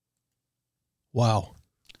Wow.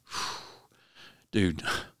 Dude,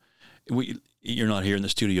 you're not here in the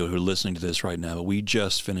studio who are listening to this right now, but we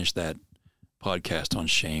just finished that podcast on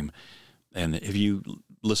shame. And if you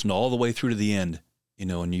listened all the way through to the end,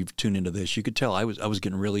 and you've tuned into this, you could tell I was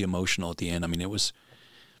getting really emotional at the end. I mean, that was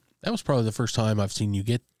probably the first time I've seen you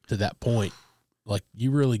get to that point. Like, you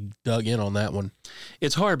really dug in on that one.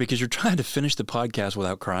 It's hard because you're trying to finish the podcast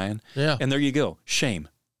without crying. Yeah. And there you go. Shame.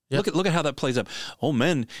 Yep. Look at how that plays up. Oh,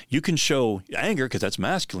 men, you can show anger because that's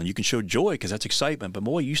masculine. You can show joy because that's excitement. But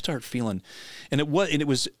boy, you start feeling, and it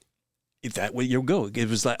was that way you go. It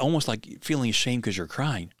was like almost like feeling ashamed because you're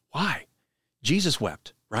crying. Why? Jesus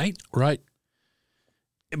wept, right? Right.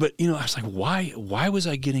 But I was like, why was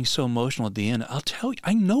I getting so emotional at the end? I'll tell you,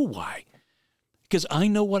 I know why. Because I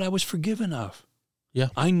know what I was forgiven of. Yeah.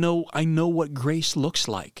 I know what grace looks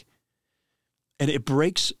like. And it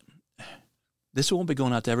breaks. This won't be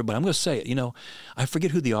going out to everybody. I'm going to say it. I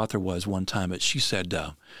forget who the author was one time, but she said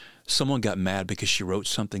someone got mad because she wrote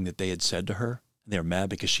something that they had said to her. They were mad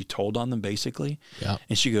because she told on them, basically. Yeah.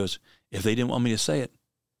 And she goes, if they didn't want me to say it,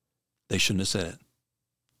 they shouldn't have said it.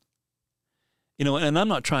 And I'm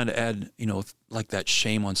not trying to add, like that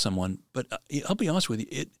shame on someone, but I'll be honest with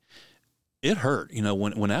you, it hurt,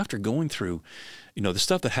 when after going through, the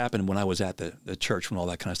stuff that happened when I was at the church, when all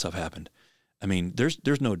that kind of stuff happened. I mean,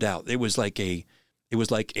 there's no doubt. It was like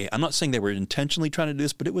I'm not saying they were intentionally trying to do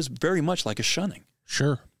this, but it was very much like a shunning.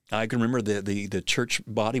 Sure. I can remember the church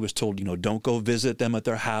body was told, don't go visit them at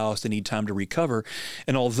their house. They need time to recover.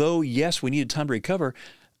 And although, yes, we needed time to recover,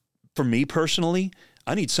 for me personally,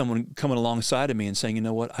 I need someone coming alongside of me and saying, you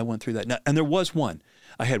know what, I went through that. Now, and there was one.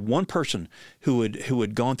 I had one person who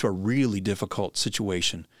had gone through a really difficult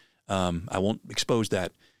situation. I won't expose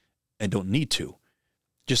that and don't need to.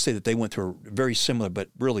 Just say that they went through a very similar but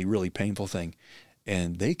really, really painful thing.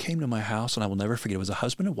 And they came to my house, and I will never forget. It was a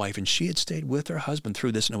husband and wife, and she had stayed with her husband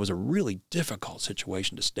through this, and it was a really difficult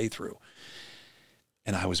situation to stay through.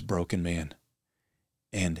 And I was broken, man.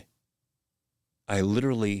 And I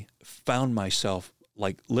literally found myself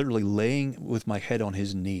literally laying with my head on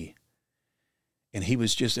his knee. And he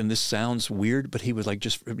was just, and this sounds weird, but he was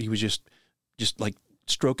just like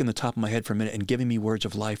stroking the top of my head for a minute and giving me words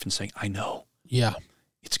of life and saying, I know. Yeah.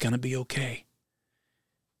 It's going to be okay.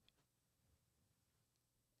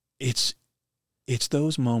 It's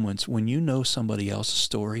those moments when somebody else's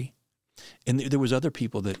story, and there was other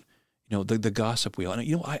people that, the gossip wheel.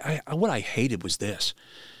 And, what I hated was this.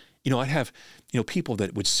 I'd have, people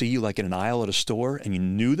that would see you like in an aisle at a store, and you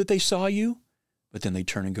knew that they saw you, but then they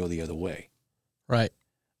turn and go the other way. Right.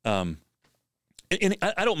 And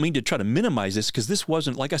I don't mean to try to minimize this, because this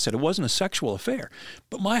wasn't, like I said, it wasn't a sexual affair.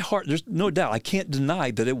 But my heart, there's no doubt, I can't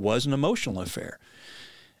deny that it was an emotional affair.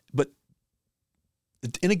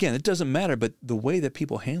 And again, it doesn't matter, but the way that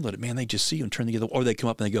people handle it, man, they just see you and turn the other way, or they come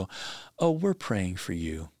up and they go, oh, we're praying for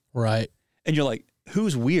you. Right. And you're like,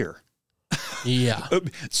 who's we're? Yeah.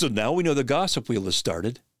 So now we know the gossip wheel has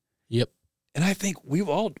started. Yep. And I think we've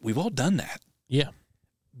all done that. Yeah.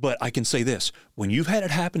 But I can say this, when you've had it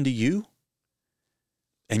happen to you,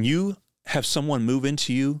 and you have someone move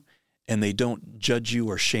into you, and they don't judge you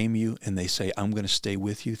or shame you, and they say, I'm going to stay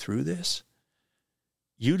with you through this,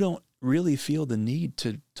 you don't really feel the need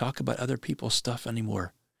to talk about other people's stuff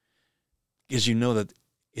anymore, because you know that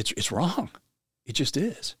it's wrong. It just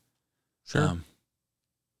is. Sure.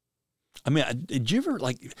 I mean, did you ever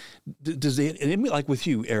does it like with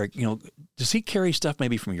you, Eric, does he carry stuff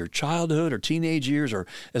maybe from your childhood or teenage years or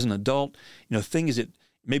as an adult, things that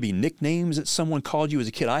maybe nicknames that someone called you as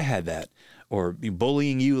a kid? I had that, or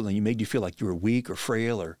bullying you and you made you feel like you were weak or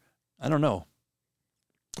frail, or I don't know.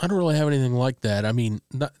 I don't really have anything like that. I mean,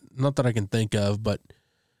 not that I can think of, but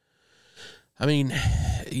I mean,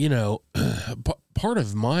 part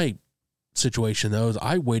of my situation though is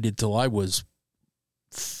I waited till I was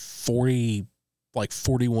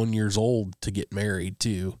 41 years old to get married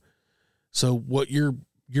too. So what your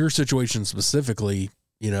situation specifically,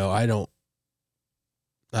 I don't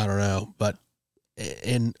know, but,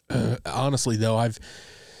 and honestly though,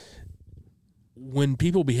 when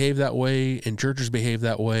people behave that way and churches behave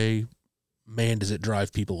that way, man, does it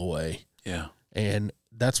drive people away. Yeah. And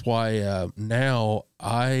that's why, now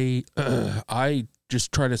I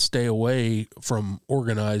just try to stay away from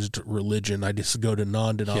organized religion. I just go to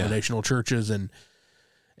non-denominational churches and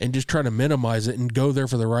just try to minimize it and go there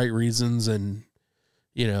for the right reasons. And,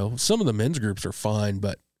 some of the men's groups are fine,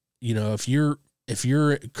 but if you're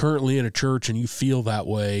currently in a church and you feel that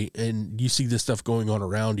way and you see this stuff going on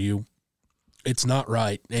around you, it's not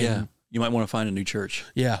right. And yeah. You might want to find a new church.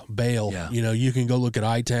 Yeah. Bail. Yeah. You can go look at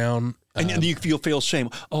iTown And you feel shame.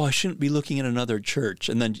 Oh, I shouldn't be looking at another church.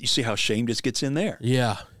 And then you see how shame just gets in there.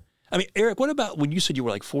 Yeah. I mean, Eric, what about when you said you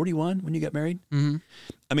were like 41 when you got married? Mm-hmm.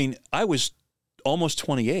 I mean, I was almost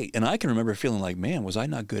 28, and I can remember feeling like, man, was I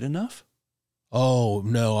not good enough? Oh,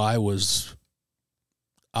 no, I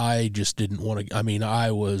just didn't want to. I mean,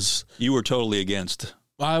 You were totally against.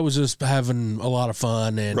 I was just having a lot of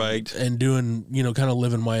fun and Right. and doing, kind of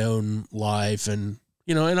living my own life, and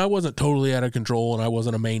and I wasn't totally out of control, and I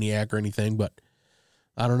wasn't a maniac or anything, but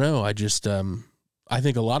I don't know. I just I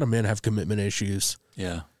think a lot of men have commitment issues.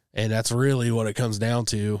 Yeah. And that's really what it comes down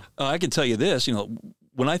to. I can tell you this,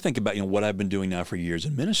 when I think about, what I've been doing now for years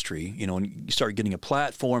in ministry, and you start getting a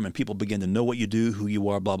platform and people begin to know what you do, who you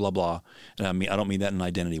are, blah, blah, blah. And I don't mean that in an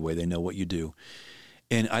identity way. They know what you do.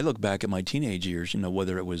 And I look back at my teenage years,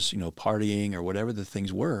 whether it was, partying or whatever the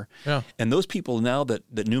things were. Yeah. And those people now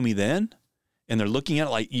that knew me then, and they're looking at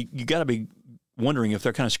it like, you got to be wondering if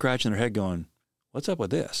they're kind of scratching their head going, what's up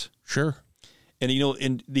with this? Sure. And,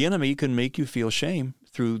 and the enemy can make you feel shame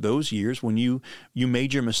through those years when you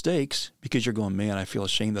made your mistakes because you're going, man, I feel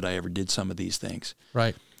ashamed that I ever did some of these things.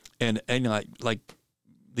 Right. And like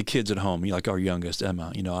the kids at home, like our youngest,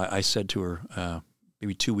 Emma, I said to her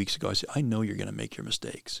maybe 2 weeks ago, I said, I know you're going to make your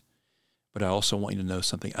mistakes, but I also want you to know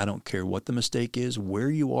something. I don't care what the mistake is, where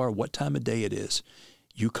you are, what time of day it is.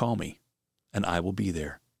 You call me and I will be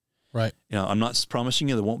there. Right. I'm not promising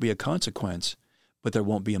you there won't be a consequence, but there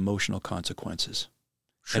won't be emotional consequences.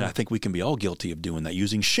 Sure. And I think we can be all guilty of doing that,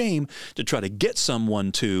 using shame to try to get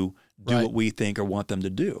someone to do what we think or want them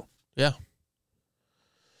to do. Yeah.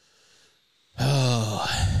 Oh.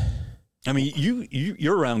 I mean,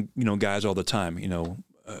 you're around, guys all the time,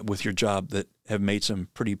 with your job that have made some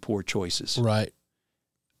pretty poor choices. Right.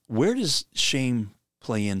 Where does shame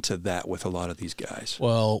play into that with a lot of these guys?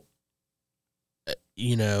 Well,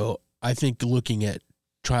 I think looking at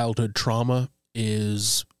childhood trauma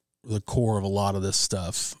is the core of a lot of this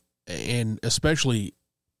stuff, and especially,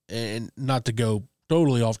 and not to go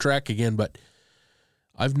totally off track again, but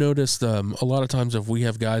I've noticed a lot of times if we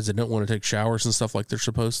have guys that don't want to take showers and stuff like they're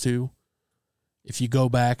supposed to, if you go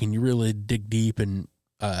back and you really dig deep and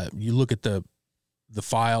you look at the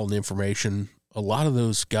file and the information, a lot of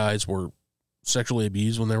those guys were sexually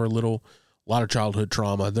abused when they were little, a lot of childhood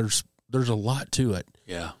trauma. There's a lot to it.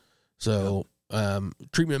 Yeah. So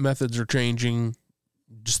treatment methods are changing,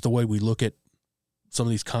 just the way we look at some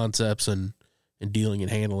of these concepts and dealing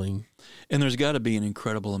and handling. And there's got to be an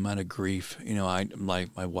incredible amount of grief. Like my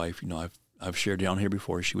wife, I've shared down here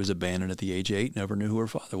before, she was abandoned at the age of 8, never knew who her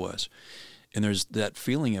father was. And there's that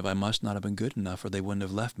feeling of I must not have been good enough or they wouldn't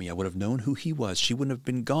have left me. I would have known who he was. She wouldn't have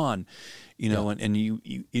been gone, and you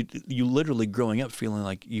literally growing up feeling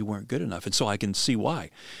like you weren't good enough. And so I can see why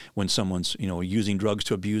when someone's, using drugs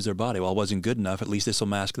to abuse their body. Well, I wasn't good enough. At least this will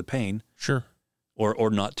mask the pain. Sure. Or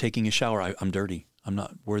not taking a shower. I'm dirty. I'm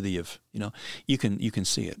not worthy of, you can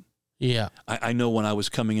see it. Yeah. I know when I was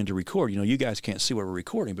coming in to record, you guys can't see where we're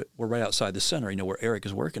recording, but we're right outside the center, where Eric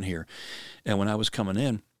is working here. And when I was coming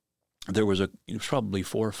in, there was probably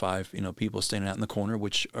 4 or 5, people standing out in the corner,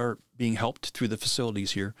 which are being helped through the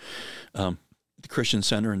facilities here, the Christian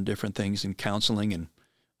Center and different things and counseling.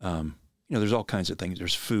 And, there's all kinds of things.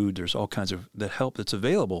 There's food, there's all kinds of that help that's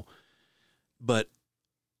available. But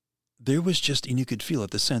there was just, and you could feel it,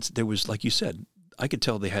 the sense there was, like you said, I could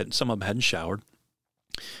tell some of them hadn't showered.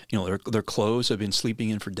 Their clothes have been sleeping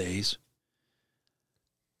in for days.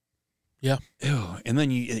 Yeah. Ew. And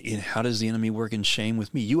then how does the enemy work in shame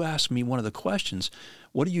with me? You asked me one of the questions,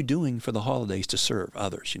 what are you doing for the holidays to serve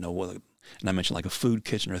others? And I mentioned like a food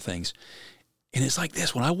kitchen or things. And it's like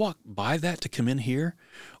this, when I walk by that to come in here,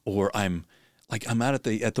 or I'm out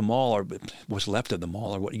at the mall, or what's left of the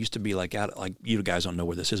mall, or what used to be like you guys don't know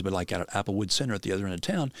where this is, but like out at Applewood Center at the other end of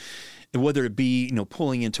town, and whether it be,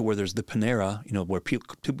 pulling into where there's the Panera, where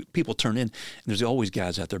people turn in, and there's always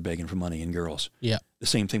guys out there begging for money and girls. Yeah. The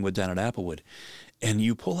same thing with down at Applewood. And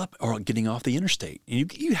you pull up, or getting off the interstate,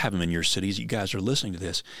 and you have them in your cities, you guys are listening to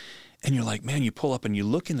this, and you're like, man, you pull up and you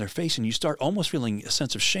look in their face and you start almost feeling a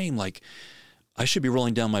sense of shame, like I should be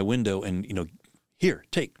rolling down my window and, here,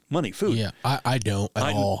 take money, food. Yeah, I don't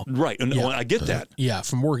at all. Right, and I get that. Yeah,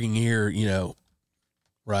 from working here,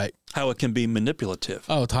 right. How it can be manipulative.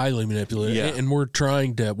 Oh, it's highly manipulative. Yeah. And we're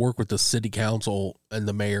trying to work with the city council and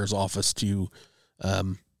the mayor's office to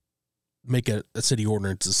make a city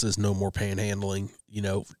ordinance that says no more panhandling,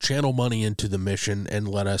 channel money into the mission and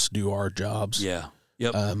let us do our jobs. Yeah.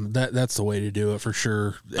 Yep. That's the way to do it for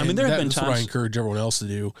sure. I mean, there have been that's times what I encourage everyone else to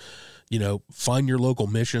do. Find your local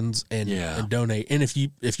missions and donate. And if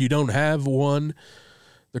you don't have one,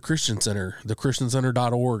 the Christian Center,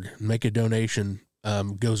 thechristiancenter.org, make a donation.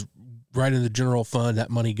 Goes right in the general fund. That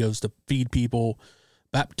money goes to feed people,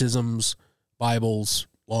 baptisms, Bibles,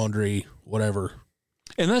 laundry, whatever.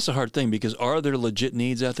 And that's a hard thing, because are there legit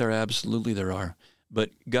needs out there? Absolutely there are.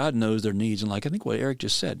 But God knows their needs. And like I think what Eric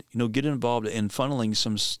just said, get involved in funneling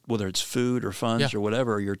some, whether it's food or funds or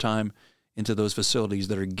whatever, your time into those facilities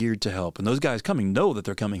that are geared to help. And those guys coming know that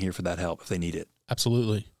they're coming here for that help if they need it.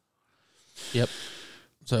 Absolutely. Yep.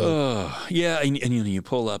 So yeah, and you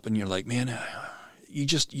pull up and you're like, man, you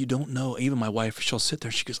don't know. Even my wife, she'll sit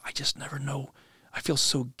there. She goes, I just never know. I feel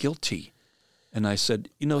so guilty. And I said,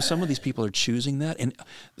 some of these people are choosing that. And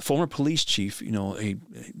the former police chief,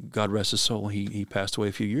 God rest his soul, he passed away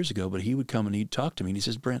a few years ago, but he would come and he'd talk to me. And he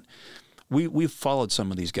says, Brent, we've followed some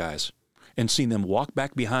of these guys and seen them walk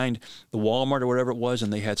back behind the Walmart or whatever it was,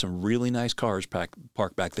 and they had some really nice cars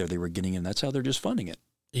parked back there they were getting in. That's how they're just funding it.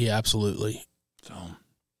 Yeah, absolutely. So,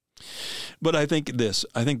 but I think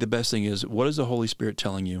the best thing is, what is the Holy Spirit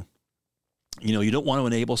telling you? You don't want to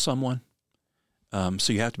enable someone.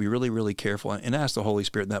 So you have to be really, really careful and ask the Holy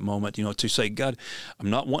Spirit in that moment, to say, God, I'm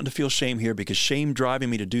not wanting to feel shame here, because shame driving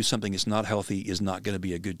me to do something that's not healthy is not going to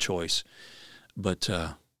be a good choice. But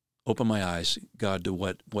open my eyes, God, to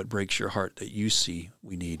what breaks your heart that you see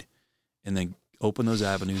we need. And then open those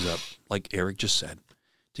avenues up, like Eric just said,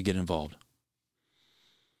 to get involved.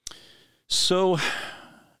 So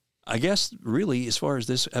I guess really, as far as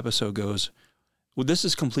this episode goes, well, this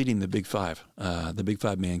is completing the Big Five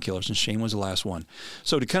man killers, and Shane was the last one.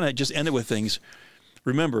 So to kind of just end it with things,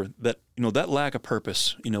 remember that, that lack of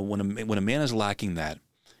purpose, when a man is lacking that,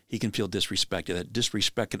 he can feel disrespected. That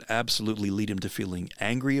disrespect can absolutely lead him to feeling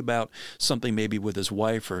angry about something, maybe with his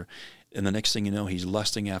wife, and the next thing you know, he's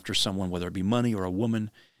lusting after someone, whether it be money or a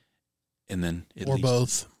woman, and then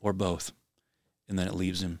both. And then it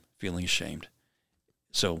leaves him feeling ashamed.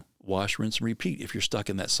 So wash, rinse, and repeat if you're stuck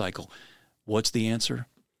in that cycle. What's the answer?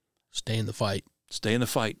 Stay in the fight. Stay in the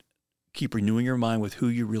fight. Keep renewing your mind with who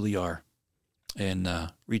you really are. And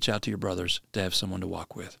reach out to your brothers to have someone to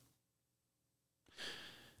walk with.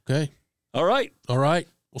 Okay. All right.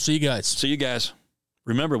 We'll see you guys. See you guys.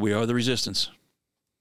 Remember, we are the resistance.